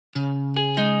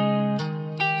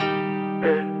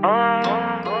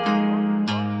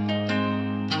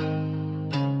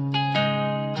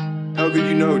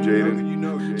know, Jaden?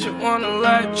 Just wanna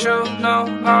let you know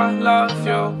I love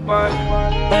you, but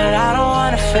I don't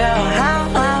wanna feel how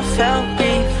I felt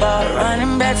before.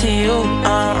 Running back to you,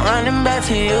 I'm running back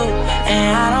to you. And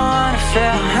I don't wanna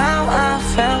feel how I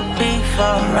felt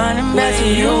before. Running back to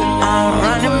you, I'm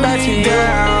running back to you.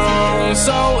 Down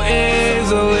so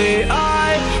easily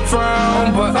I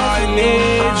frown, but I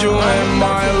need you in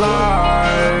my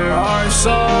life. Our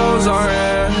souls are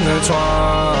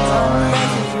intertwined.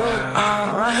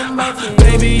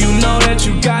 Baby, you know that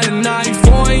you got a knife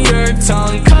on your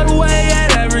tongue. Cut away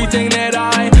at everything that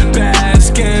I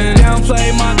bask in. Downplay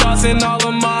my thoughts and all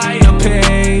of my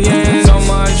opinions. So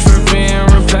much for being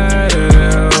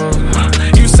repetitive.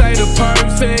 You say the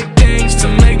perfect things to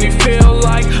make me feel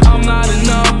like I'm not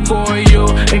enough for you.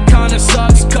 It kinda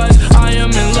sucks cause I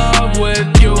am in love with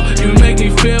you. You make me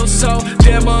feel so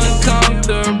damn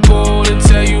uncomfortable to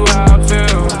tell you how I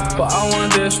feel. But I want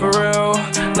this for real,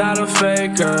 not a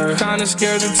faker. Kinda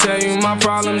scared to tell you my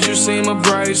problems, you seem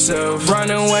abrasive.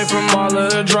 Running away from all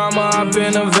of the drama, I've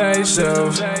been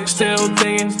evasive. Still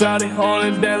thinking about it on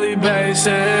a daily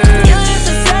basis. You used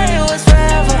to say it was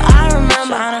forever, I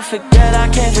remember. Trying to forget, I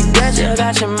can't forget you.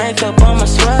 Got your makeup on my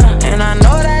sweater. And I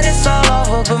know that it's all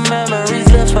over, but memories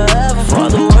live forever. For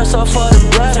the worse or for the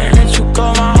better. Can't let you go,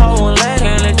 my heart won't let it.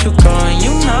 Can't let you go and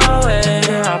you know it.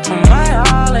 I put my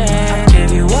all in, I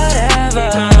give you whatever.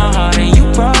 Deep in my heart and you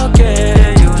broke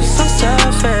it. You were so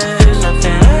selfish, nothing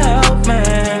to help me.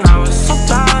 I was so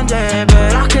blinded,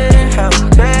 but I couldn't help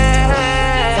it.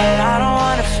 I don't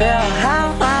wanna feel how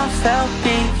I felt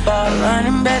before.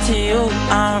 Running back to you,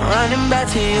 I'm running back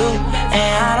to you.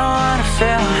 And I don't wanna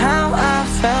feel how I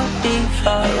felt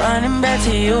before. Running back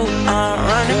to you, I'm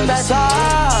running back to you.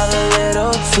 All a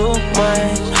little too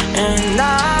much, and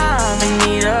I'm in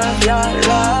need of your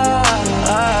love.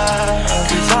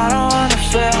 Cause I don't wanna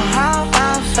feel how I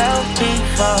felt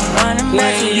before. Running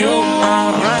back to you,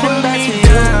 I'm running back to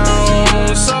you.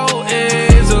 Down so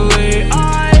easily I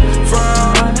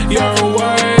frown. Your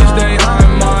words, they on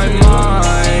my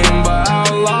mind, but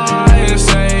I'll lie and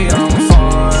say I'm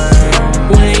fine.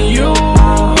 When you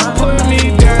put me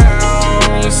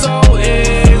down so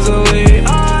easily I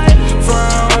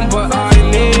frown, but I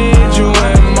need you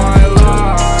in my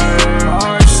life.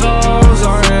 Our souls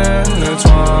are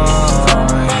intertwined.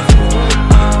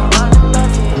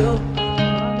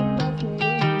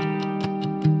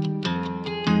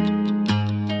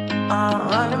 I'm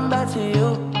running back to you.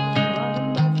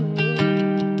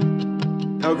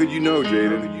 How could you know,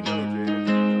 Jaden?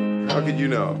 How could you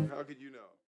know?